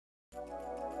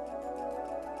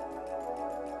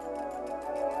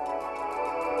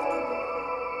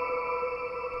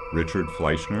Richard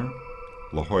Fleischner,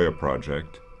 La Jolla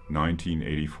Project,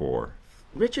 1984.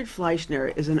 Richard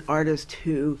Fleischner is an artist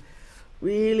who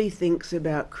really thinks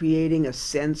about creating a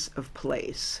sense of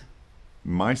place.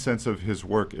 My sense of his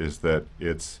work is that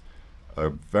it's a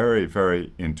very,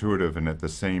 very intuitive and at the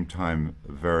same time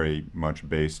very much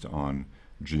based on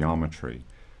geometry.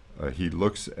 He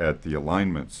looks at the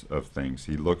alignments of things,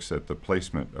 he looks at the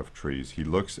placement of trees, he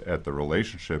looks at the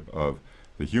relationship of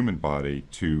the human body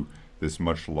to this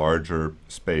much larger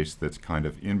space that's kind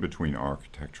of in between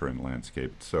architecture and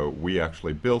landscape. So we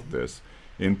actually built this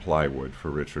in plywood for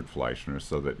Richard Fleischner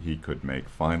so that he could make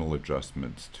final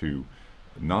adjustments to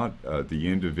not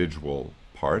the individual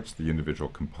parts, the individual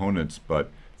components, but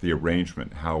the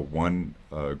arrangement, how one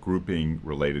grouping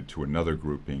related to another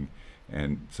grouping.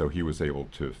 And so he was able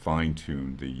to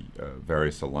fine-tune the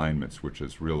various alignments, which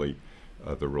is really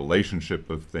the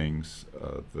relationship of things,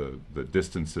 the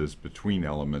distances between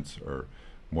elements are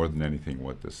more than anything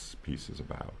what this piece is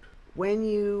about. When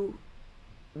you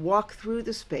walk through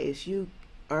the space, you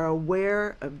are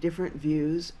aware of different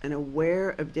views and aware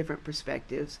of different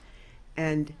perspectives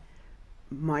and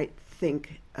might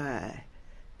think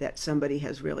that somebody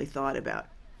has really thought about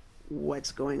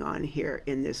what's going on here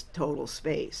in this total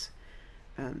space.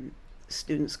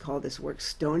 Students call this work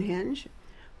Stonehenge,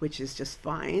 which is just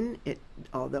fine,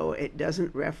 although it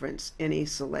doesn't reference any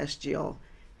celestial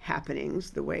happenings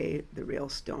the way the real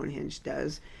Stonehenge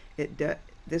does.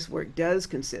 This work does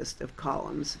consist of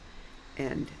columns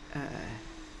and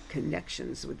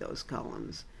connections with those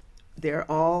columns. They're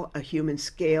all a human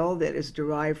scale that is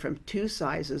derived from two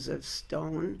sizes of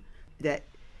stone that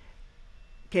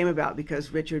came about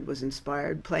because Richard was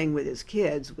inspired playing with his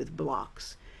kids with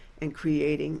blocks and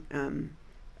creating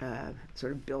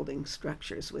sort of building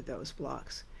structures with those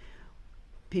blocks.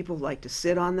 People like to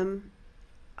sit on them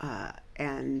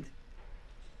and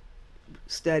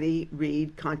study,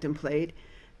 read, contemplate.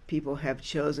 People have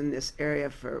chosen this area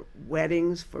for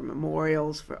weddings, for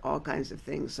memorials, for all kinds of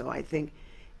things. So I think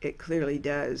it clearly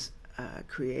does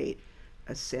create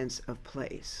a sense of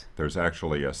place. There's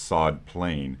actually a sod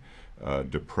plain,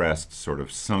 depressed, sort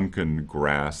of sunken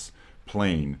grass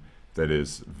plain that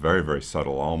is very, very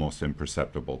subtle, almost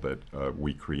imperceptible, that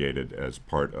we created as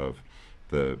part of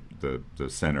the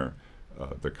center,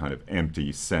 the kind of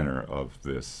empty center of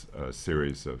this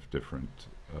series of different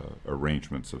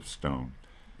arrangements of stone.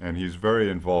 And he's very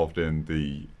involved in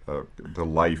the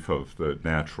life of the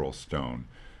natural stone.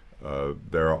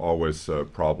 There are always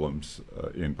problems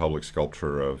in public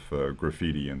sculpture of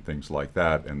graffiti and things like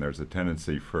that, and there's a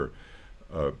tendency for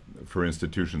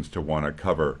institutions to want to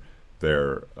cover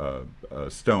their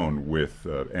stone with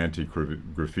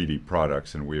anti-graffiti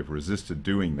products, and we have resisted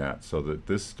doing that so that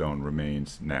this stone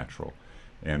remains natural.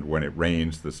 And when it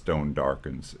rains, the stone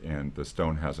darkens, and the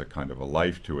stone has a kind of a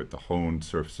life to it. The honed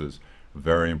surfaces are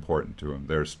very important to him.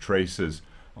 There's traces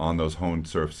on those honed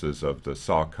surfaces of the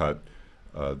saw cut.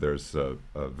 There's a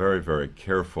very, very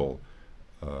careful,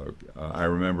 I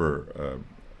remember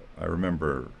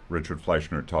Richard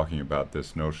Fleischner talking about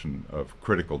this notion of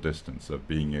critical distance, of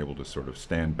being able to sort of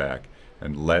stand back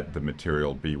and let the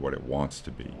material be what it wants to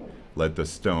be. Let the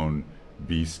stone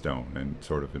be stone, and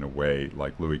sort of in a way,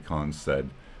 like Louis Kahn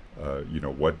said,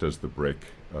 what does the brick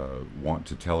want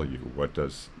to tell you? What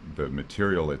does the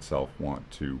material itself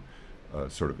want to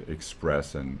sort of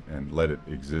express and let it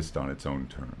exist on its own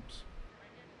terms?